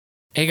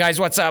Hey guys,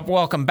 what's up?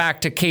 Welcome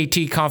back to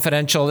KT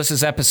Confidential. This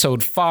is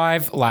episode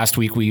 5. Last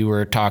week we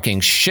were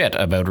talking shit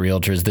about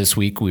realtors. This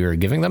week we were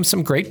giving them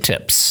some great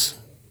tips.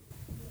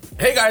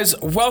 Hey guys,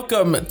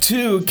 welcome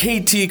to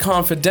KT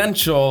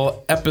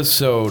Confidential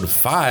episode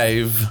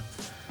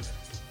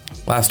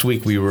 5. Last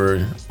week we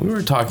were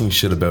talking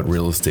shit about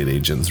real estate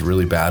agents,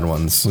 really bad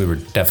ones. We were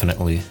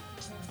definitely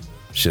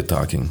shit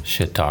talking.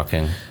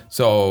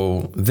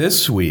 So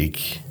this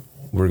week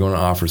we're going to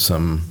offer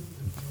some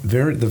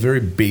the very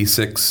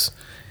basics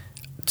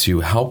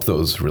to help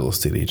those real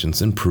estate agents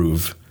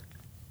improve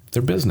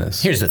their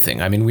business. Here's the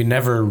thing. I mean, we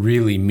never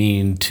really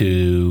mean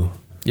to...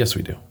 Yes,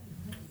 we do.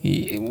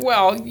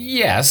 Well,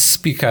 yes,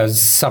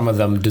 because some of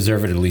them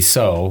deservedly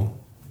so.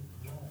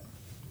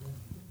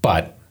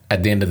 But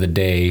at the end of the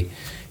day,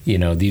 you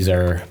know, these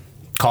are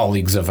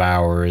colleagues of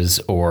ours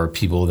or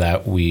people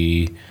that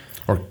we...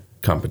 Or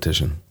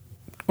competition.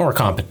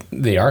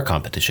 They are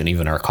competition.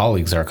 Even our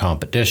colleagues are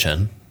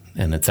competition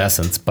in its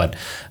essence. But,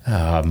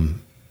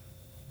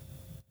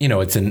 you know,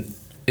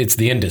 it's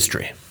the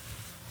industry,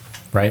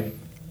 right?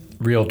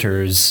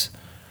 Realtors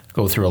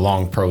go through a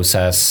long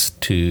process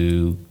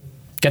to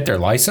get their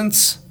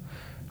license,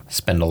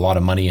 spend a lot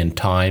of money and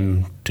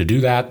time to do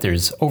that.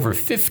 There's over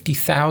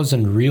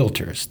 50,000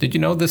 realtors. Did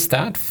you know this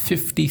stat?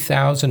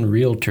 50,000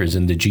 realtors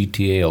in the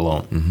GTA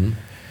alone. Mm-hmm.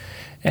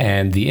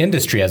 And the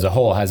industry as a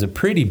whole has a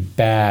pretty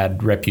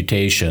bad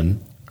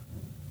reputation,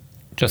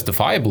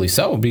 justifiably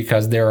so,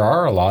 because there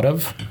are a lot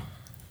of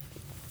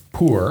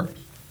poor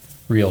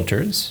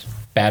realtors,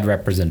 bad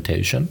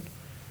representation.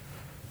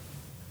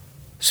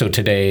 So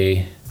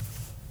today,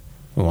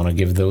 we want to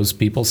give those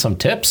people some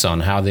tips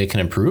on how they can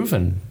improve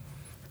and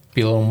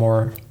be a little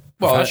more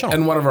professional.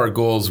 And one of our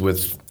goals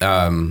with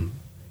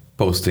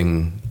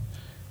posting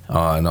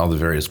on all the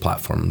various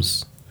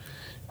platforms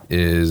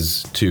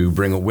is to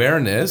bring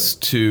awareness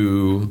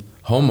to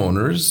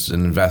homeowners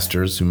and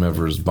investors,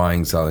 whomever is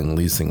buying, selling,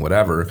 leasing,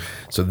 whatever,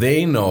 so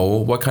they know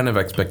what kind of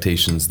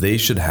expectations they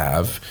should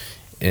have.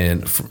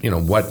 And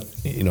what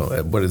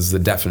is the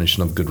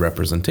definition of good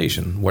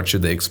representation? What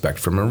should they expect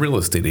from a real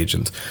estate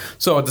agent?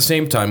 So at the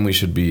same time, we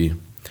should be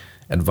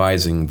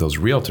advising those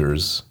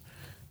realtors.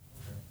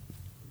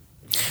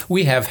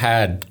 We have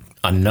had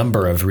a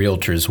number of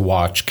realtors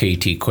watch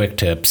KT Quick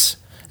Tips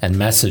and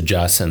message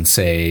us and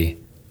say,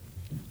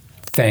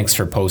 thanks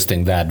for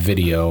posting that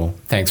video.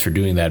 Thanks for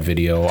doing that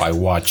video. I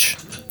watch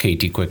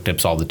KT Quick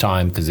Tips all the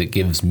time because it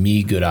gives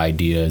me good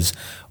ideas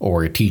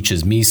or it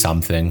teaches me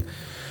something.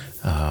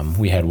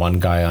 We had one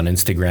guy on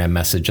Instagram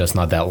message us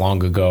not that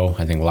long ago,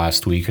 I think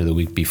last week or the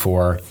week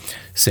before,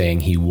 saying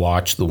he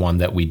watched the one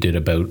that we did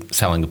about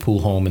selling a pool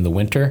home in the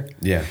winter.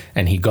 Yeah.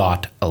 And he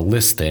got a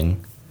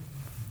listing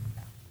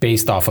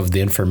based off of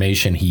the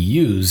information he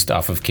used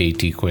off of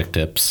KT Quick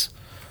Tips.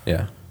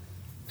 Yeah.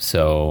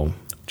 So...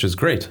 Which is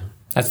great.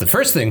 That's the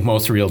first thing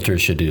most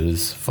realtors should do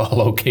is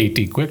follow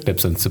KT Quick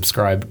Tips and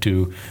subscribe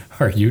to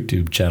our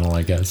YouTube channel,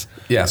 I guess.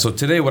 Yeah, so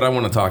today what I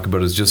want to talk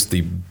about is just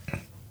the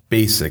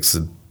basics,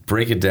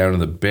 break it down to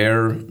the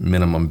bare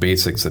minimum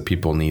basics that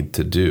people need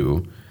to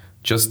do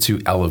just to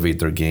elevate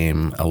their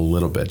game a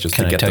little bit, just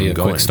to get them going. Can I tell you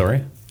a quick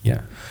story?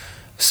 Yeah.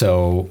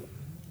 So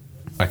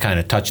I kind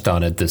of touched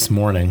on it this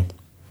morning.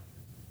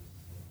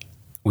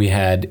 We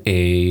had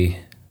a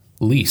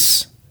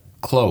lease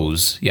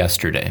close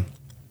yesterday.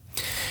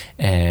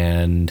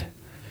 And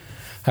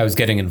I was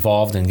getting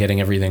involved in getting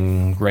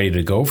everything ready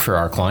to go for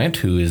our client,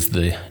 who is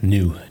the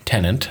new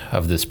tenant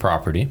of this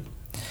property.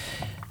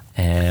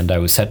 And I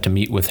was set to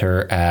meet with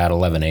her at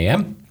 11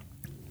 a.m.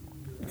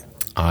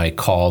 I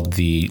called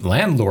the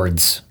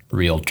landlord's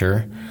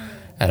realtor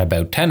at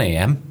about 10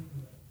 a.m.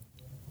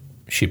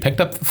 She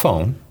picked up the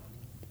phone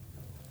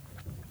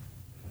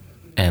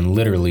and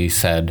literally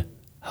said,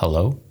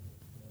 hello.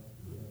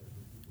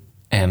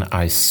 And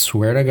I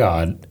swear to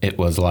God, it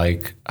was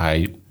like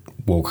I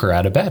woke her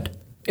out of bed.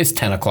 It's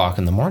 10 o'clock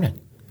in the morning.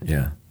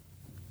 Yeah.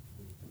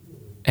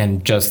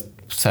 And just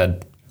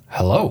said,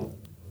 hello.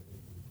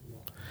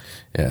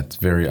 Yeah, it's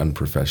very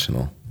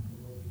unprofessional.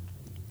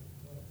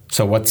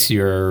 So what's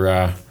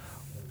your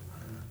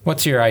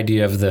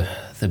idea of the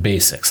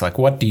basics? Like,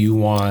 what do you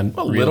want?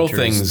 Well, little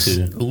things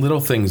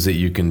that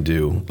you can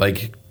do,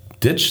 like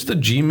ditch the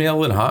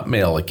Gmail and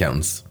Hotmail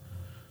accounts.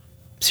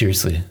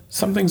 Seriously,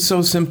 something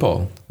so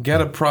simple.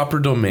 Get a proper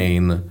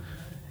domain.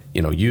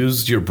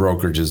 Use your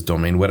brokerage's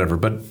domain, whatever.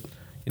 But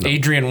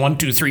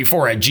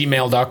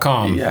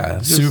Adrian1234@gmail.com.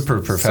 Yeah,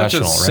 super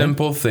professional. Such a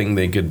simple thing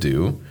they could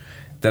do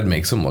that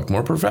makes them look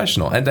more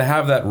professional. And to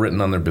have that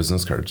written on their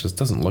business card just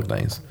doesn't look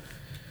nice.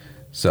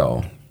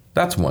 So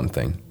that's one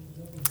thing.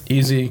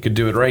 Easy. You could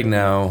do it right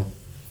now.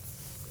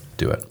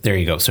 Do it. There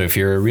you go. So if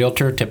you're a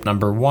realtor, tip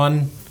number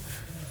 1,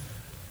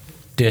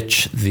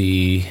 ditch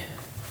the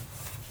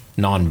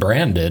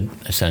non-branded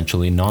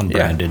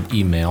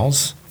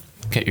emails.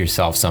 Get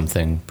yourself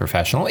something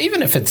professional,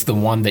 even if it's the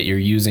one that you're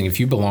using. If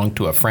you belong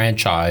to a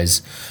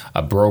franchise,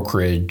 a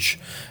brokerage,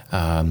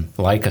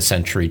 like a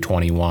Century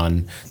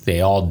 21,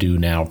 they all do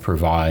now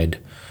provide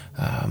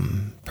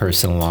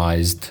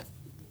personalized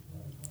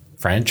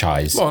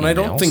franchise. Well, and I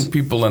don't emails. think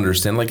people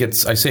understand. Like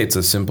I say it's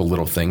a simple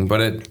little thing,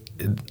 but it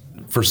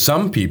for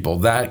some people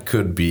that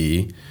could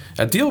be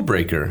a deal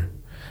breaker.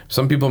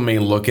 Some people may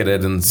look at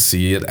it and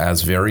see it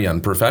as very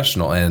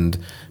unprofessional, and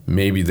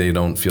maybe they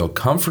don't feel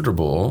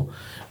comfortable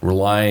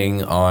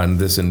relying on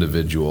this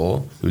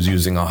individual who's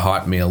using a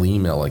Hotmail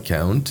email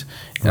account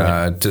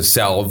to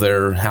sell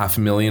their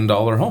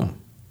 $500,000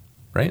 home,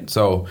 right?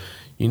 So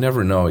you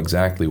never know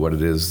exactly what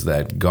it is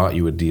that got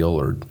you a deal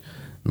or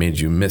made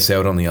you miss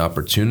out on the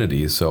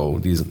opportunity. So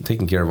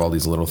taking care of all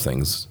these little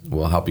things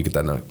will help you get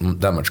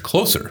that much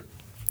closer.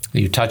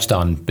 You touched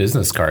on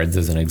business cards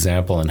as an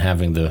example and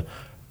having a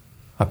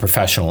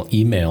professional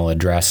email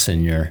address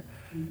in your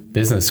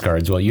business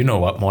cards. Well, you know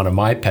what one of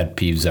my pet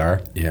peeves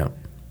are. Yeah.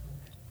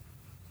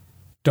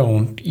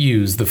 Don't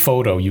use the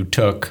photo you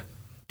took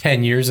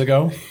 10 years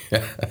ago.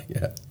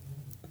 Yeah.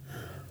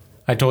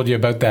 I told you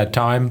about that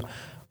time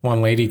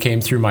one lady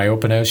came through my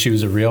open house. She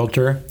was a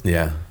realtor.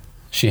 Yeah.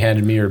 She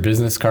handed me her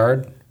business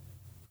card.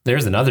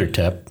 There's another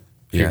tip.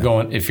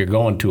 If you're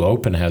going to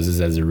open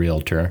houses as a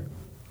realtor,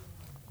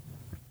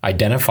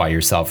 identify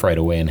yourself right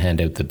away and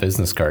hand out the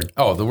business card.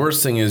 Oh, the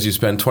worst thing is you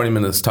spend 20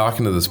 minutes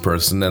talking to this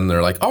person and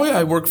they're like, oh yeah,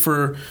 I work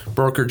for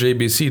broker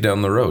JBC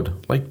down the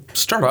road. Like,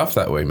 start off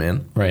that way,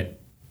 man. Right.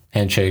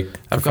 Handshake.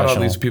 I've got all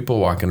these people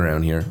walking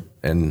around here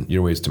and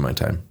you're wasting my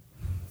time.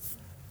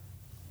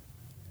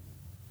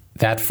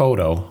 That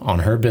photo on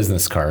her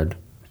business card,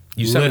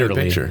 you sent me a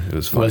picture. It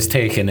was funny. Was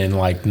taken in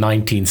like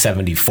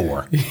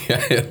 1974.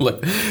 Yeah, it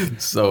looked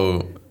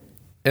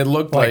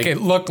like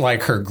it looked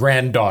like her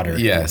granddaughter.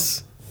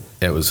 Yes.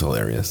 It was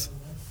hilarious.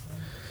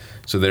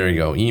 So there you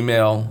go.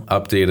 Email,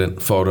 update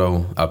it.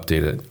 Photo,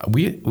 update it.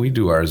 We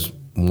do ours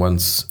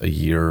once a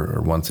year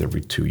or once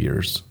every 2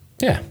 years.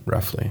 Yeah.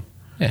 Roughly.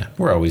 Yeah.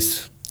 We're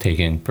always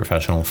taking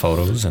professional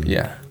photos and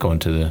going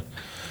to the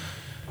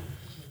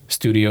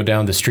studio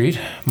down the street.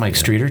 Mike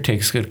Streeter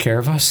takes good care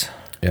of us.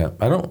 Yeah.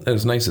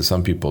 It's nice that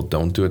some people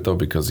don't do it though,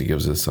 because he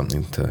gives us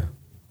something to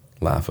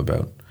laugh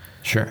about.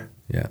 Sure.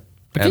 Yeah.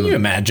 But can you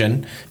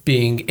imagine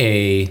being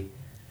a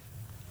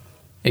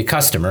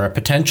customer, a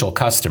potential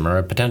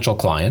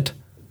client,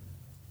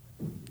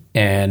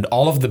 and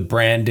all of the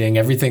branding,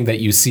 everything that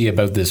you see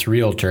about this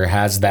realtor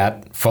has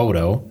that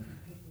photo,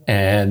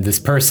 and this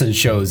person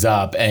shows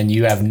up and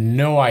you have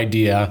no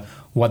idea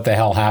what the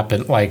hell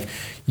happened? Like,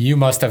 you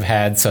must have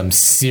had some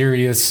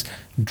serious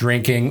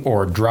drinking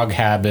or drug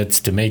habits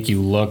to make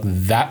you look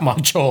that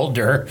much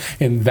older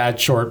in that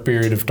short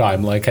period of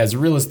time. Like, has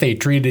real estate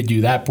treated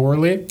you that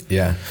poorly?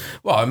 Yeah.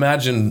 Well,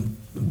 imagine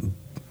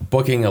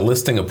booking a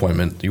listing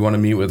appointment. You want to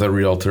meet with a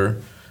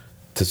realtor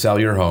to sell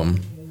your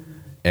home,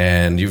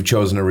 and you've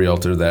chosen a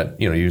realtor that,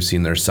 you've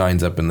seen their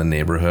signs up in the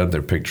neighborhood,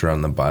 their picture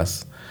on the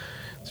bus.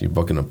 So you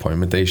book an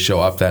appointment. They show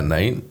up that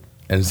night,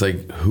 and it's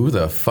like, who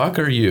the fuck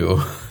are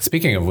you?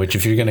 Speaking of which,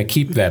 if you're going to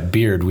keep that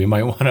beard, we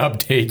might want to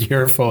update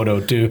your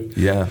photo too.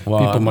 Yeah.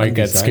 Well, people might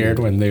get scared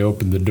when they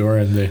open the door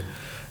and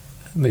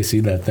they see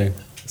that thing.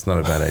 It's not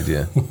a bad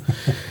idea.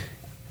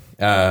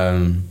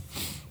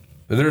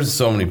 There's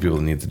so many people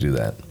that need to do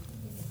that.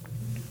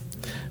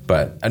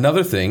 But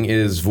another thing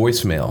is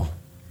voicemail.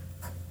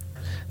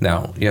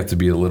 Now, you have to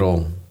be a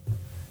little...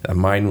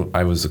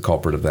 I was the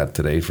culprit of that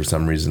today. For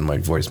some reason, my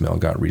voicemail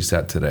got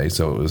reset today,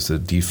 so it was a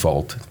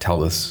default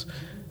TELUS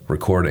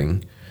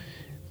recording.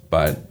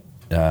 But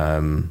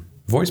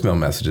voicemail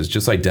messages,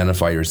 just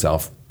identify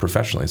yourself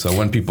professionally. So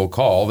when people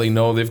call, they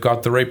know they've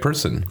got the right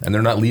person, and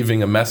they're not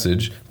leaving a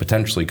message,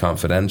 potentially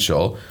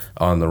confidential,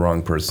 on the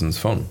wrong person's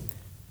phone.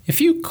 If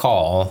you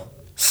call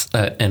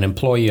an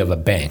employee of a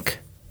bank,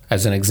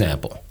 as an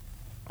example,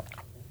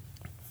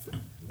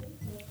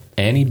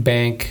 any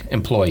bank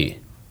employee,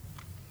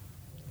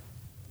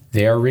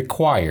 they are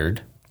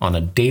required on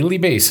a daily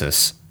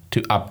basis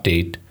to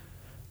update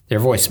their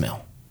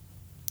voicemail.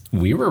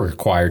 We were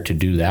required to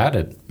do that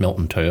at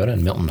Milton Toyota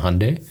and Milton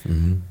Hyundai.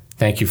 Mm-hmm.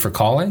 Thank you for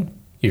calling.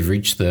 You've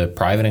reached the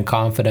private and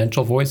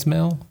confidential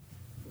voicemail.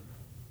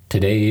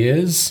 Today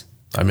is...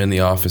 I'm in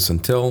the office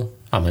until...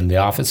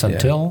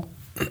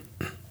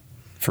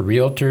 For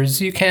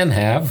realtors, you can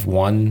have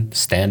one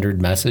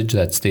standard message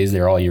that stays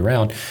there all year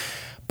round.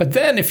 But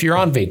then if you're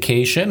on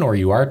vacation or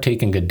you are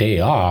taking a day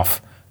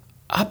off,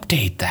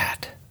 update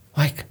that.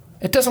 Like,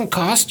 it doesn't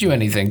cost you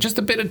anything. Just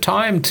a bit of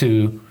time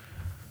 30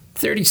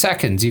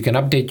 seconds, you can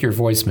update your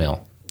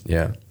voicemail.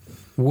 Yeah.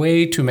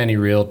 Way too many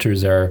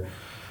realtors are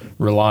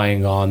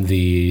relying on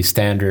the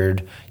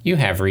standard, you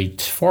have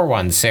reached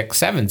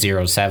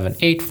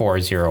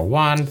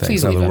 416-707-8401.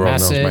 Please leave a message. The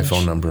world knows my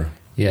phone number.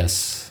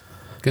 Yes.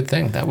 Good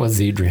thing. That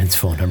was Adrian's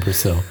phone number,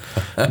 so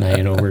now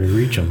you know where to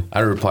reach him.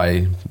 I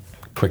reply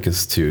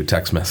quickest to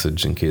text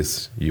message in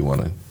case you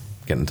want to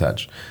get in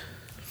touch.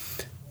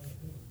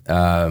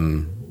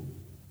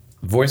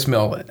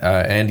 Voicemail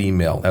and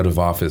email out of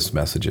office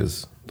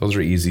messages. Those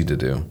are easy to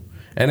do.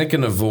 And it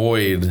can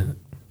avoid,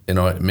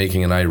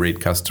 making an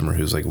irate customer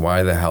who's like,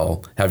 why the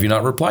hell have you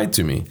not replied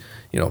to me?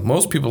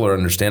 Most people are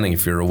understanding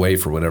if you're away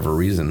for whatever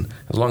reason,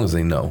 as long as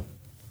they know.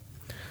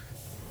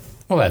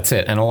 Well, that's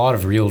it. And a lot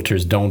of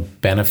realtors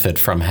don't benefit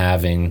from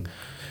having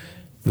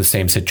the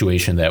same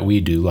situation that we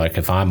do. Like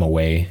if I'm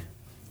away,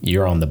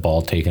 you're on the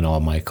ball taking all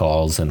my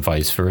calls and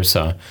vice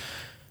versa.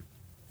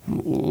 A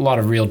lot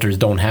of realtors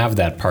don't have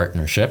that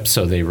partnership,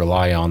 so they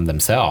rely on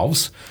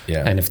themselves.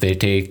 Yeah. And if they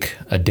take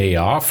a day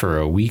off or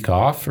a week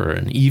off or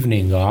an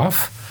evening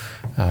off,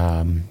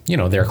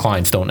 their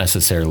clients don't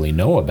necessarily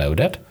know about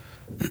it.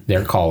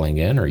 They're calling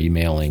in or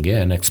emailing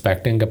in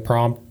expecting a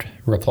prompt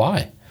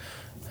reply.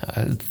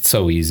 It's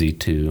so easy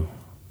to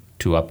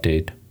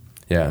update.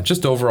 Yeah,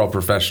 just overall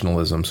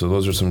professionalism. So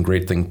those are some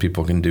great things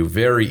people can do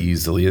very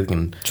easily. They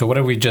can. So what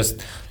have we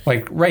just,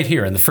 like right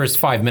here in the first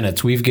 5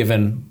 minutes, we've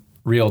given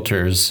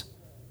realtors.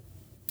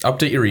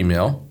 Update your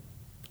email.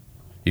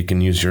 You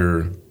can use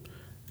your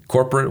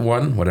corporate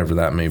one, whatever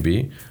that may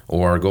be,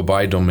 or go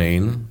buy a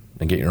domain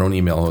and get your own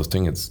email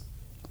hosting. It's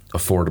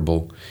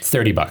affordable.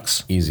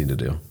 $30. Easy to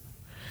do.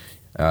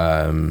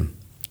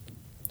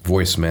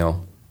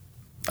 Voicemail.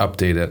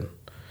 Update it.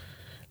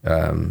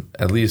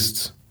 At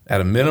least at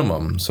a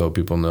minimum, so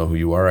people know who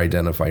you are.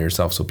 Identify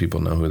yourself so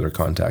people know who they're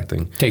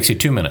contacting. Takes you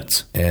 2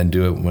 minutes. And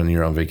do it when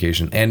you're on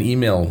vacation. And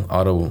email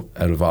auto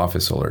out of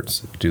office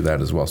alerts. Do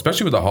that as well,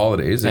 especially with the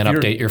holidays. And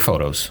update your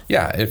photos.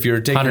 Yeah, if you're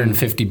taking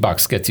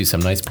 $150 gets you some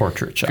nice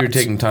portrait shots. If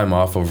you're taking time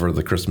off over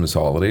the Christmas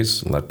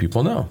holidays, let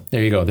people know.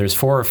 There you go. There's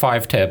 4 or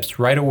 5 tips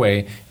right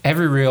away.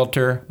 Every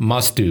realtor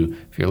must do.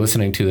 If you're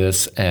listening to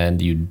this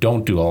and you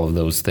don't do all of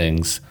those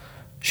things,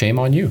 shame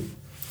on you.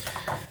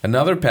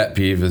 Another pet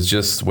peeve is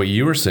just what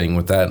you were saying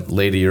with that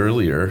lady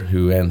earlier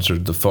who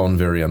answered the phone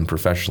very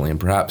unprofessionally, and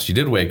perhaps you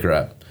did wake her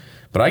up.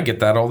 But I get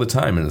that all the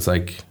time, and it's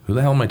like, who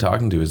the hell am I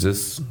talking to? Is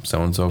this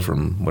so-and-so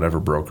from whatever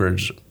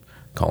brokerage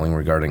calling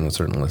regarding a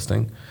certain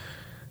listing?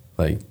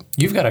 Like,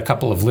 you've got a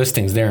couple of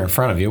listings there in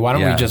front of you. Why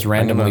don't we just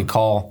randomly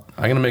call?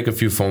 I'm going to make a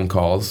few phone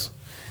calls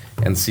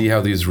and see how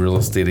these real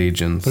estate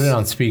agents... Put it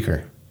on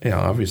speaker. Yeah,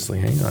 obviously.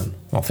 Hang on.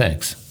 Well,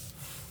 thanks.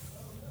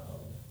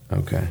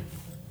 Okay.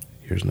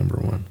 Here's number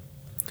 1.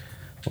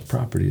 What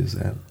property is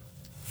that?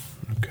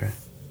 Okay.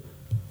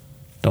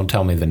 Don't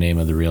tell me the name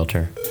of the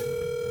realtor.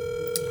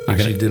 I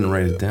actually didn't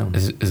write it down.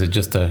 Is it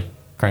just a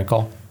crank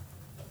call?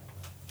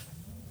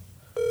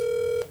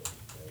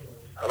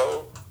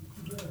 Hello?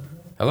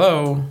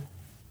 Hello?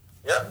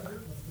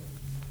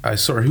 Yeah.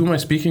 Sorry, who am I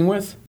speaking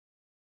with?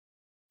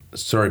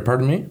 Sorry,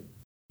 pardon me?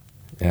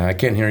 Yeah, I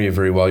can't hear you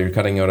very well. You're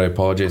cutting out. I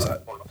apologize.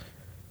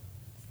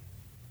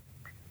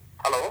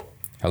 Hello?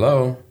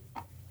 Hello?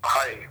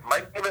 Hi. My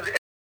name is...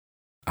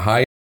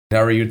 Hi.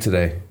 How are you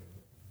today?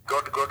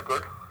 Good.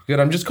 Good.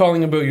 I'm just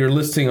calling about your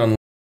listing on...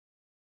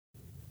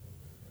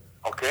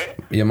 Okay.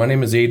 Yeah, my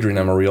name is Adrian.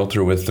 I'm a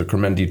realtor with the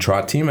Kermendi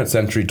Trot team at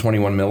Century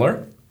 21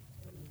 Miller.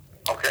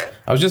 Okay.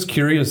 I was just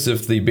curious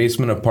if the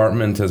basement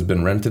apartment has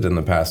been rented in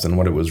the past and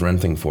what it was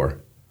renting for.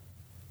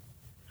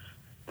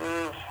 I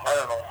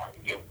don't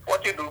know.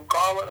 What you do,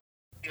 call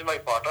is my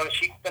partner.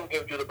 She can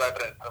give you the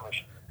better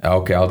information.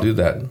 Okay, I'll do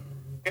that.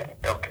 Yeah.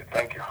 Okay.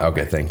 Thank you.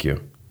 Okay, thank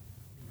you.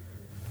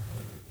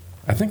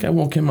 I think I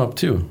woke him up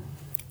too.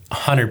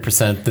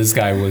 100%. This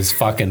guy was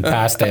fucking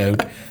passed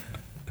out.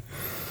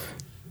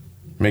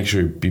 Make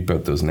sure you beep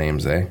out those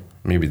names, eh?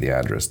 Maybe the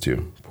address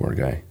too. Poor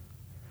guy.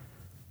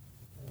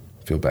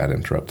 Feel bad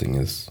interrupting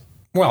his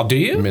Well, do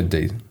you?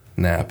 midday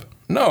nap.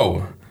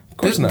 No, of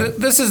course not.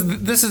 This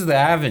is the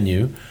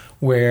avenue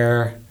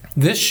where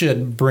this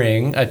should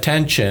bring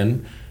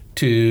attention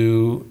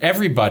to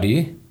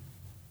everybody.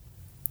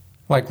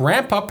 Like,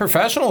 ramp up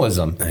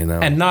professionalism. I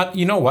know. And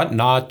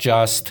not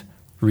just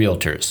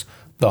realtors.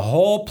 The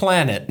whole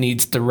planet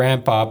needs to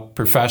ramp up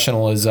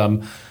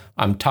professionalism.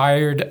 I'm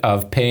tired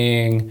of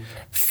paying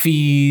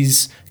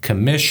fees,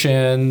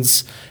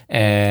 commissions,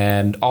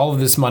 and all of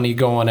this money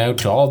going out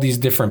to all these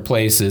different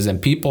places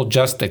and people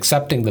just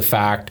accepting the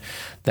fact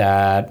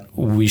that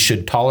we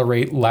should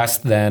tolerate less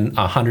than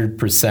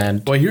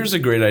 100%. Well, here's a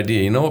great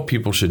idea. You know what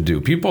people should do?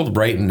 People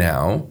right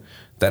now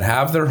that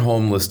have their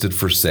home listed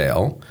for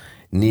sale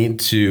need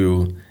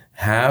to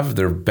have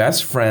their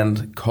best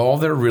friend call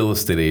their real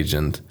estate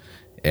agent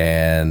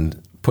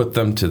and put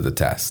them to the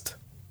test.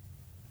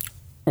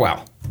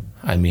 Well,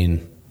 I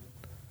mean,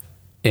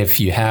 if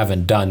you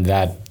haven't done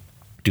that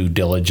due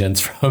diligence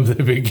from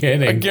the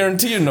beginning. I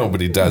guarantee you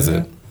nobody does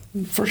it.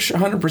 For sure,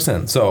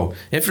 100%. So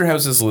if your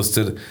house is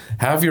listed,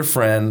 have your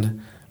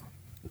friend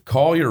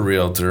call your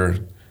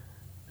realtor,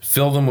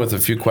 fill them with a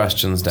few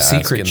questions to ask.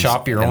 Secret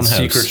shop your own house.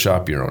 Secret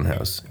shop your own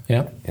house.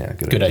 Yeah. Yeah,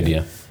 good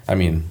idea. I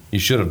mean, you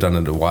should have done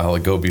it a while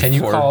ago before. Can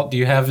you call, do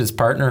you have his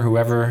partner,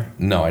 whoever?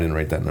 No, I didn't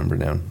write that number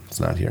down. It's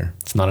not here.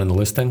 It's not in the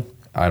listing?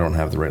 I don't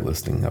have the right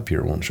listing up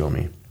here. It won't show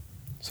me.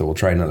 So we'll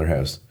try another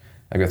house.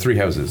 I've got 3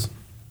 houses.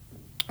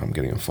 I'm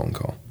getting a phone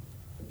call.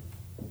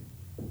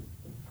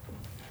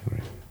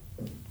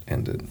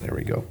 End it. There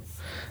we go.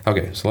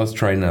 Okay, so let's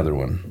try another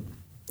one.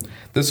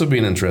 This will be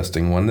an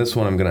interesting one. This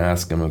one I'm going to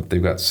ask them if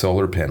they've got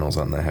solar panels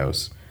on the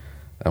house.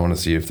 I want to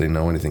see if they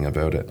know anything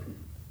about it.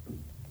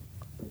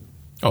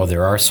 Oh,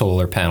 there are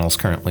solar panels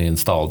currently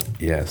installed.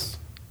 Yes.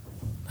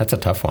 That's a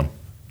tough one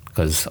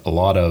because a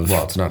lot of...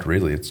 Well, it's not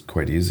really. It's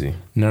quite easy.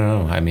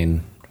 No. I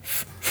mean,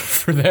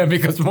 for them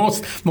because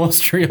most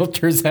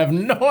realtors have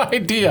no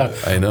idea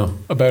I know.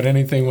 about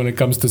anything when it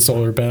comes to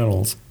solar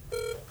panels.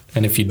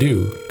 And if you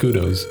do,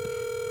 kudos.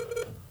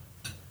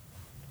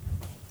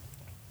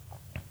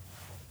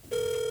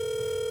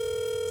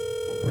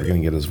 We're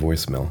going to get his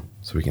voicemail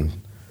so we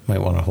can...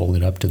 Might want to hold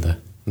it up to the...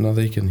 No,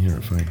 they can hear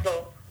it fine.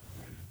 Hello.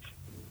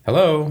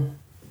 Hello?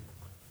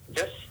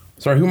 Yes.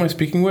 Sorry, who am I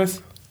speaking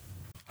with?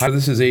 Hi,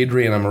 this is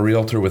Adrian. I'm a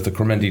realtor with the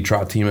Cormendi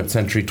Trot team at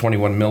Century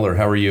 21 Miller.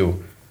 How are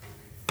you?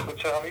 Good,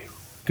 sir. How are you?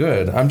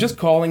 Good. I'm just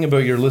calling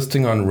about your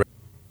listing on...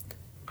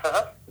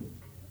 Uh-huh.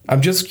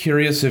 I'm just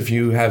curious if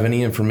you have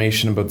any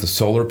information about the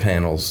solar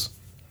panels.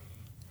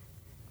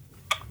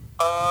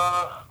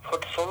 For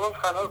the solar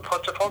panel,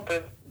 first of all,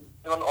 there's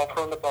one offer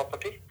on the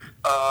property.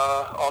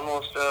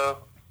 Almost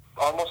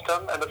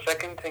done. And the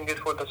second thing is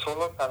for the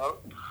solar panel.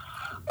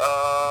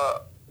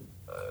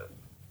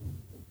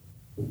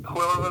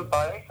 Whoever will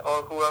buy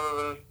or whoever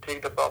will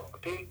take the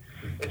property,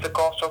 it's a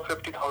cost of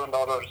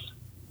 $50,000.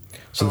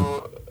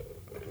 So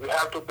we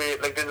have to pay,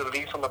 like there's a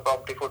lease on the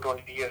property for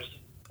 20 years.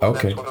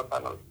 Okay. That solar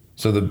panel.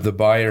 So the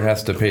buyer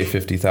has to pay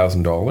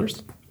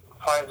 $50,000?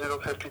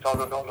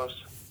 $50,000.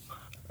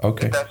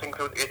 Okay. That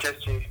includes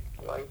HSG,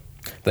 right?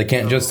 They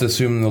can't just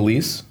assume the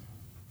lease?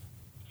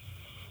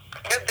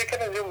 Yes, they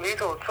can assume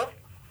lease also.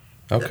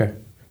 Okay.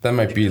 That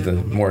might be the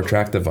more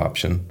attractive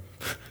option.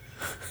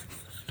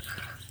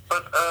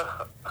 But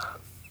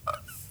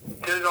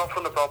there is offer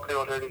on the property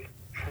already.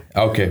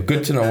 Okay,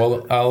 good to know.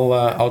 Well,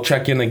 I'll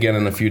check in again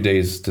in a few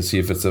days to see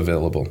if it's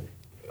available.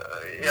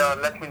 Yeah,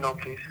 let me know,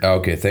 please.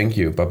 Okay, thank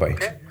you. Bye-bye.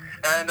 Okay?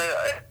 And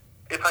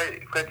if I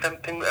get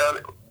something,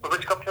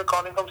 which company you're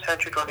calling from?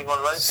 Century 21,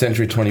 right?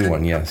 Century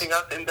 21, If yes. something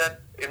else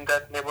in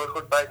that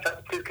neighborhood by chance,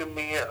 please give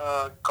me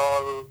a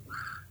call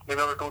maybe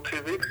over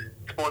 2-3 weeks.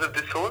 Suppose if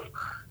this sold,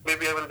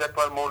 maybe I will get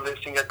one more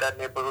listing at that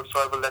neighborhood, so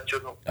I will let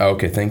you know.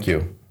 Okay, thank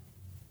you.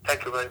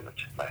 Thank you very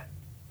much. Bye.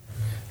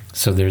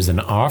 So there's an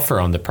offer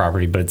on the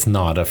property, but it's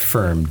not a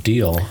firm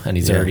deal, and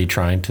he's Yeah. already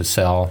trying to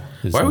sell.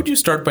 Why would you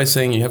start by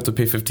saying you have to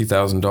pay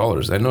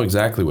 $50,000? I know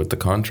exactly what the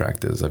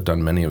contract is. I've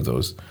done many of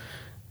those.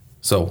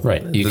 So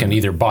Right. You can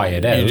either buy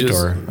it out just-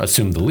 or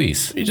assume the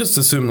lease. You just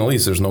assume the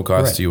lease. There's no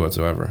cost Right. to you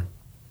whatsoever.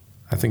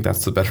 I think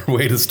that's the better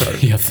way to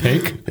start. You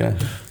think? Yeah.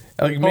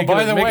 Like,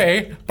 by the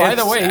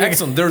way,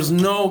 excellent. There's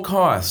no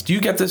cost.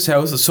 You get this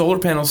house, the solar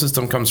panel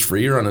system comes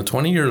free. You're on a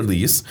 20-year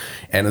lease,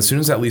 and as soon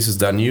as that lease is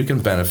done, you can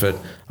benefit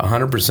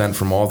 100%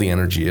 from all the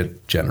energy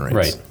it generates.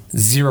 Right.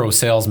 Zero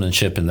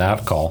salesmanship in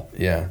that call.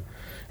 Yeah.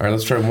 All right,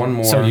 let's try one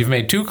more. So you've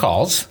made 2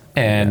 calls,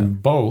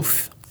 and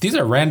both, these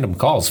are random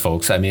calls,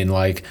 folks. I mean,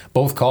 like,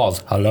 both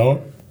calls,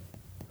 hello?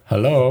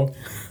 Hello?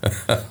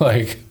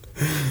 Like,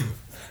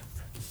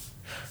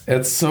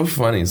 It's so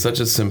funny.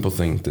 Such a simple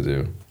thing to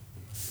do.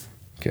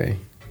 Okay.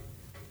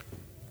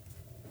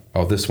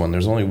 Oh, this one.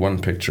 There's only one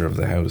picture of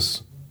the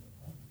house.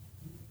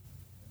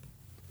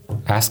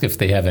 ask if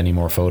they have any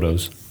more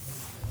photos.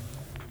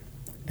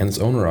 And it's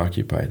owner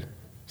occupied.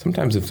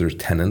 Sometimes if there's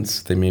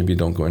tenants, they maybe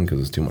don't go in because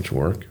it's too much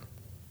work.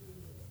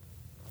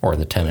 Or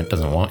the tenant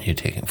doesn't want you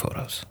taking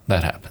photos.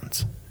 That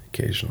happens.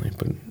 Occasionally,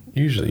 but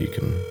usually you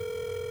can,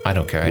 I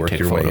don't care. I Work take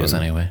your way photos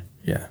in. anyway.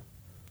 yeah.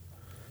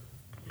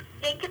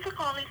 Thank you for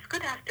calling.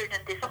 Good afternoon.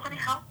 This is how can I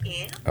help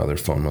you? Oh, their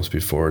phone must be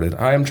forwarded.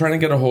 I am trying to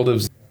get a hold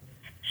of...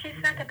 She's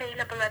not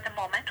available at the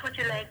moment. Would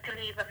you like to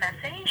leave a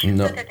message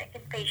No. so that I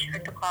can page her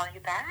to call you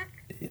back?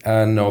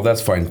 No,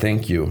 that's fine.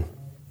 Thank you.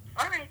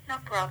 All right, no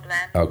problem.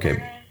 Okay,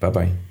 Bye.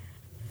 bye-bye.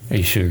 Are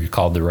you sure you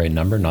called the right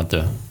number, not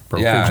the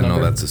brokerage Yeah, I know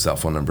number? that's a cell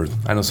phone number.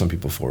 I know some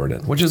people forward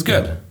it, which is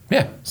good.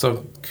 Yeah,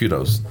 So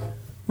kudos.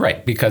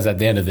 right. Because at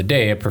the end of the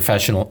day, a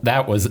professional,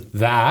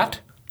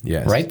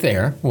 Yes. right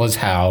there was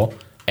how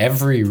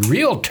every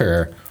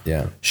realtor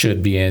Yeah.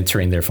 should be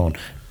answering their phone.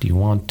 Do you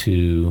want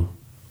to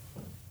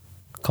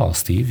call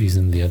Steve? He's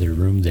in the other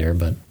room there,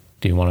 but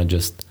do you want to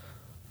just...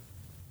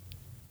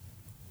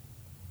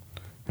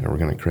 And we're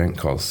going to crank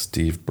call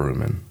Steve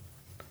Bruman.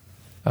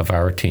 of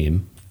our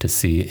team to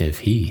see if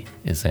he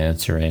is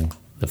answering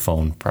the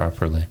phone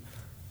properly.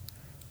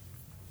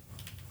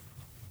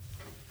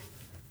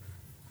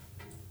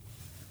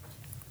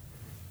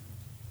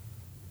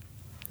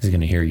 Is he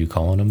going to hear you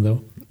calling him,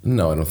 though?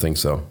 No, I don't think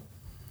so.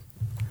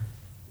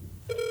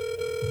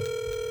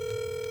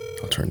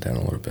 I'll turn it down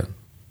a little bit.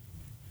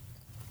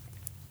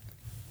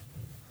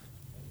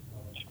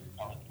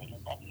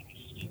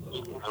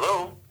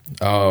 Hello?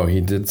 Oh,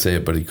 he did say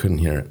it, but he couldn't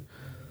hear it.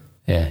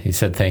 Yeah, he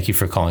said, thank you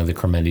for calling the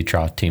Cormendi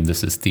Trot team.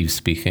 This is Steve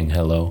speaking.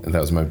 Hello. That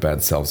was my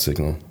bad cell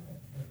signal.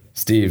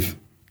 Steve.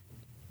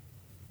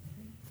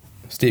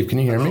 Steve, can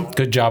you hear me?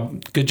 Good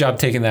job. Good job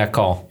taking that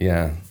call.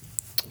 Yeah.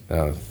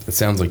 It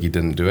sounds like he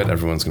didn't do it.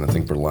 Everyone's going to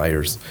think we're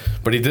liars.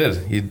 But he did.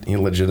 He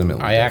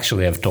legitimately I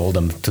actually have told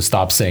him to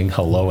stop saying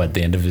hello at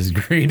the end of his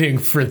greeting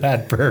for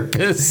that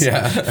purpose.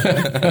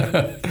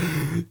 Yeah.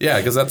 Yeah,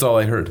 because that's all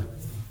I heard.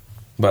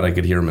 But I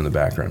could hear him in the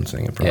background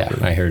saying it Yeah,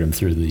 properly. I heard him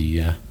through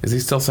the... Is he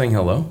still saying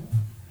hello?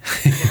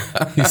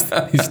 he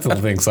still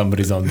thinks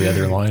somebody's on the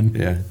other line.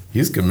 Yeah.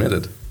 He's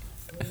committed.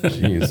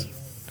 Jeez.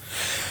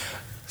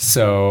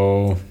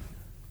 So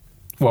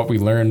what we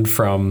learned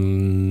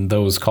from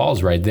those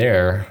calls right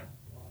there,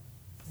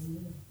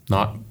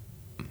 not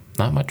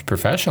much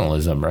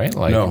professionalism, right?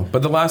 Like, No,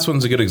 but the last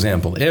one's a good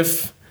example.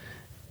 If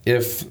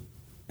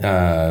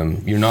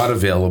you're not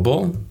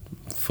available,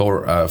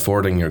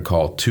 forwarding your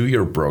call to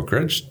your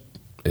brokerage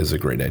is a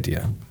great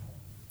idea.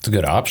 it's a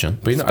good option.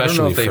 But I don't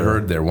know if they for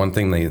heard there. One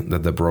thing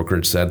that the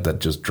brokerage said that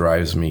just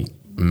drives me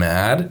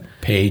mad.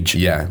 page.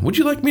 Yeah. Would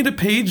you like me to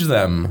page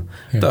them?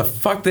 The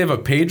fuck? They have a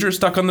pager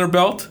stuck on their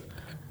belt?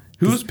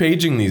 Who's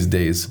paging these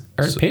days?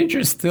 Are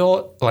pagers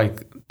still,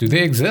 like, do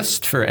they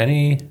exist for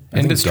any I think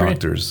industry?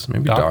 doctors.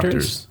 Maybe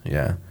Doctors? doctors.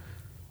 Yeah.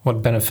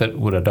 What benefit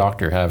would a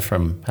doctor have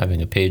from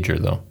having a pager,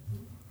 though?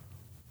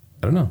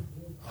 I don't know.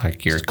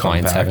 Like your It's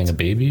client's compact. having a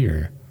baby,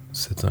 or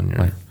Sits on your...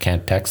 like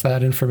can't text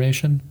that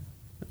information?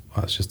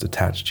 Well, it's just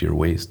attached to your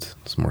waist.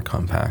 It's more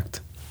compact.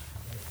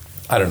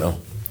 I don't know.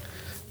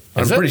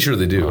 I'm Is it? pretty sure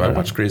they do. I I don't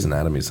watch Grey's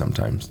Anatomy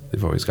sometimes.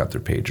 They've always got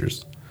their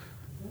pagers.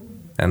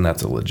 And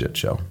that's a legit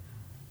show.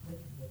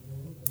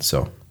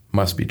 So,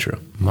 must be true.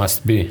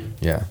 Must be.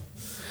 Yeah.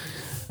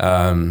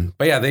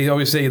 But yeah, they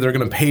always say they're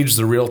going to page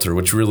the realtor,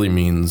 which really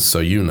means, so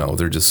you know,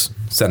 they're just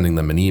sending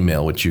them an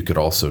email, which you could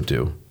also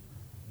do,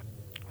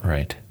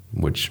 Right.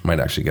 which might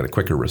actually get a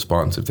quicker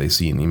response if they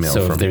see an email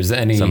So from if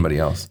there's somebody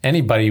else.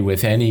 anybody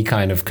with any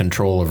kind of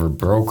control over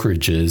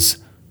brokerages,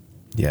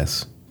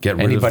 Yes. Get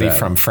rid anybody of that.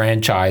 from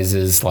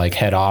franchises like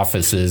head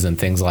offices and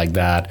things like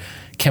that,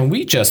 can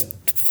we just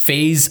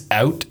phase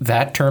out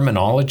that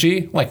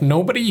terminology? Like,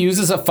 nobody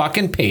uses a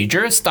fucking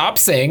pager. Stop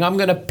saying I'm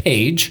going to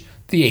page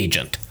the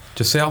agent.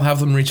 Just say I'll have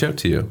them reach out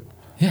to you.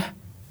 Yeah.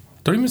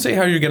 Don't even say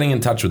how you're getting in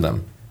touch with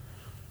them.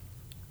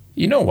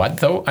 You know what,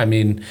 though? I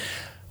mean,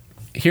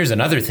 here's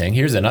another thing.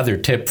 Here's another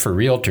tip for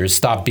realtors.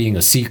 Stop being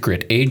a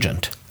secret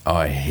agent. Oh,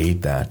 I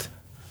hate that.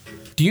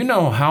 Do you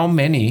know how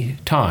many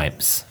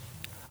times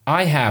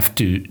I have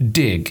to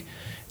dig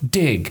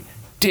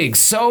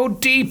so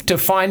deep to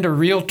find a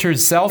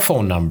realtor's cell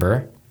phone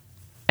number?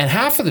 And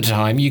half of the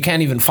time, you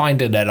can't even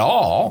find it at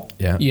all.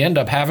 Yeah. You end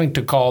up having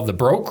to call the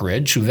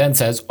brokerage, who then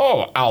says,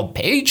 oh, I'll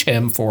page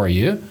him for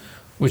you,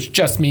 which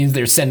just means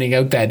they're sending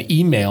out that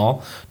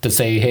email to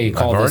say, hey,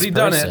 call I've this already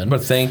person. done it,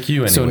 but thank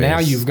you anyways. So now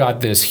you've got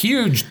this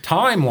huge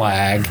time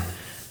lag.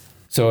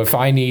 So if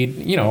I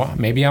need,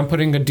 maybe I'm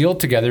putting a deal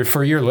together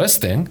for your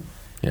listing.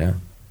 Yeah.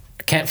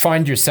 Can't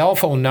find your cell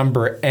phone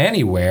number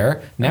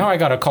anywhere. Now I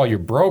got to call your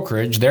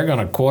brokerage. They're going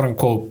to quote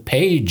unquote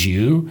page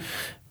you.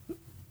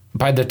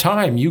 By the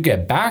time you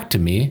get back to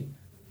me,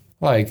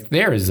 like,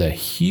 there is a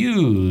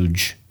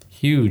huge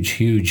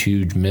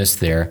miss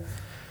there.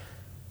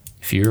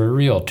 If you're a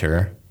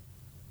realtor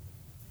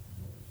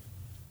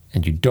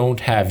and you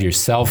don't have your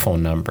cell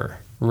phone number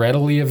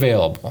readily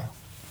available,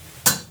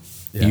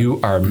 you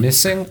are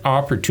missing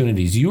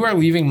opportunities. You are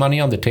leaving money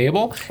on the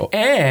table,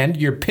 and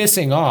you're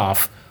pissing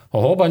off a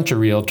whole bunch of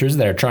realtors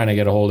that are trying to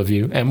get a hold of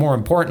you. And more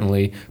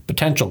importantly,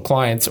 potential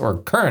clients or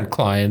current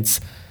clients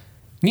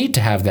need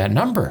to have that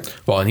number.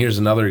 Well, and here's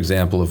another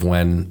example of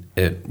when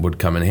it would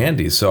come in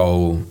handy.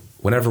 So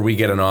whenever we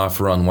get an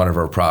offer on one of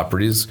our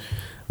properties,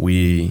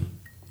 we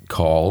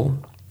call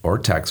or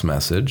text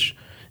message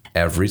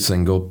every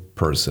single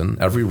person,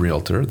 every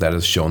realtor that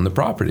has shown the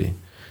property.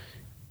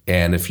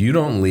 And if you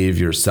don't leave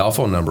your cell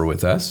phone number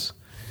with us,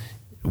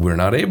 we're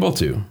not able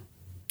to.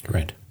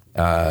 Right.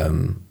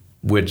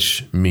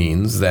 Which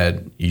means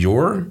that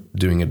you're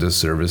doing a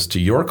disservice to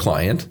your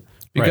client,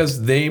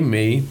 because they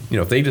may,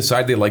 if they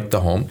decide they like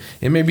the home,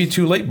 it may be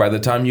too late by the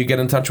time you get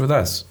in touch with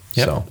us.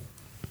 Yep. So,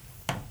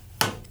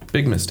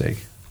 big mistake.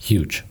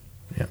 Huge.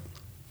 Yeah.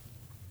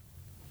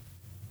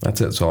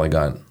 That's it. That's all I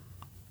got.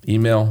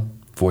 Email,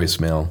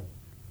 voicemail,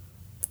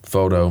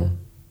 photo.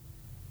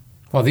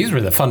 Well, these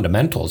were the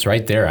fundamentals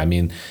right there. I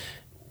mean,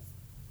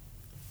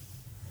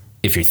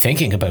 if you're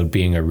thinking about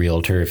being a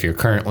realtor, if you're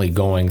currently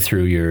going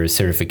through your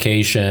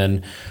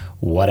certification,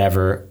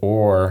 whatever,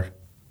 or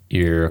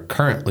you're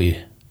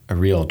currently a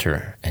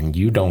realtor and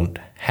you don't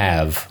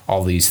have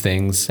all these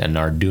things and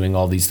are doing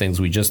all these things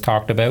we just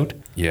talked about,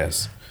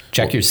 Yes.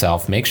 check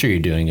yourself, make sure you're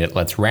doing it.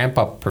 Let's ramp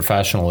up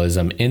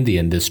professionalism in the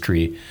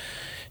industry.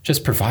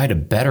 Just provide a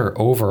better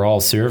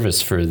overall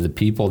service for the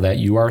people that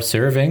you are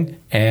serving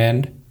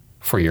and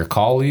for your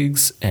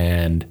colleagues.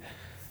 And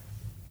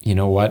you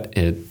know what?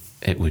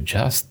 It would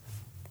just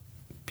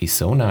be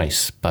so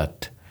nice,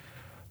 but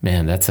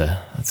man, that's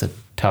a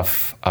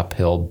tough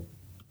uphill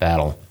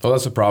battle. Well,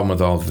 that's the problem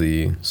with all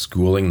the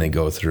schooling they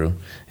go through.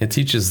 It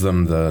teaches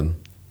them the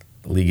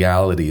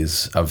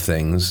legalities of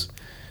things,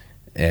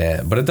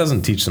 but it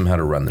doesn't teach them how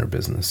to run their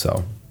business.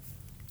 So,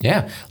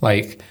 Yeah,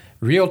 like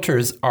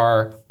realtors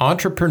are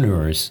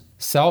entrepreneurs,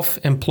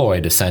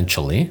 self-employed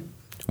essentially.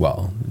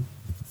 well,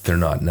 they're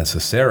not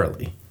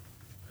necessarily.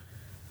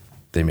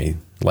 They may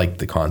like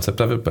the concept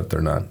of it, but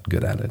they're not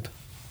good at it.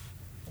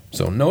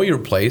 So know your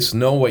place,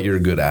 know what you're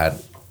good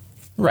at,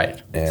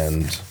 Right.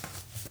 and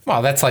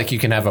Well, that's like you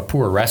can have a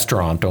poor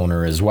restaurant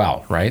owner as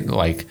well, right?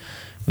 Like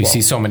we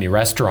see so many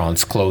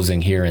restaurants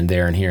closing here and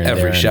there and here and there.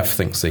 every and- chef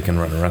thinks they can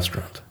run a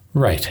restaurant.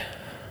 Right.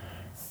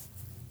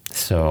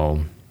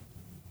 So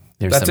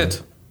There's That's some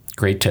it.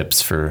 great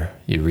tips for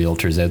you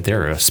realtors out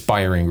there, or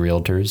aspiring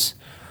realtors.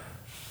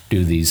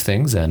 Do these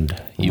things and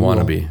you Want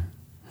to will- be.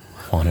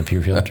 Wanna be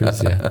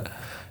realtors, yeah.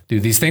 Do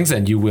these things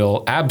and you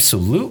will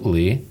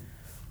absolutely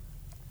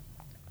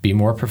be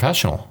more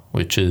professional,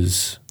 which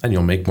is, And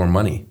you'll make more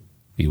money.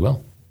 you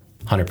will,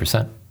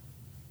 100%.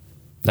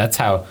 That's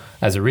how,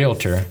 as a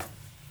realtor,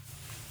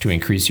 to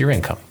increase your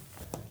income.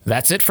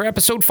 That's it for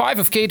episode 5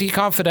 of KT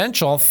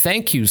Confidential.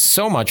 Thank you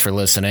so much for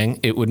listening.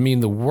 It would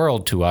mean the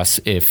world to us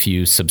if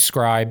you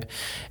subscribe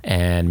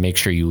and make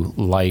sure you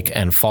like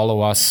and follow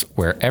us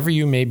wherever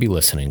you may be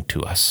listening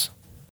to us.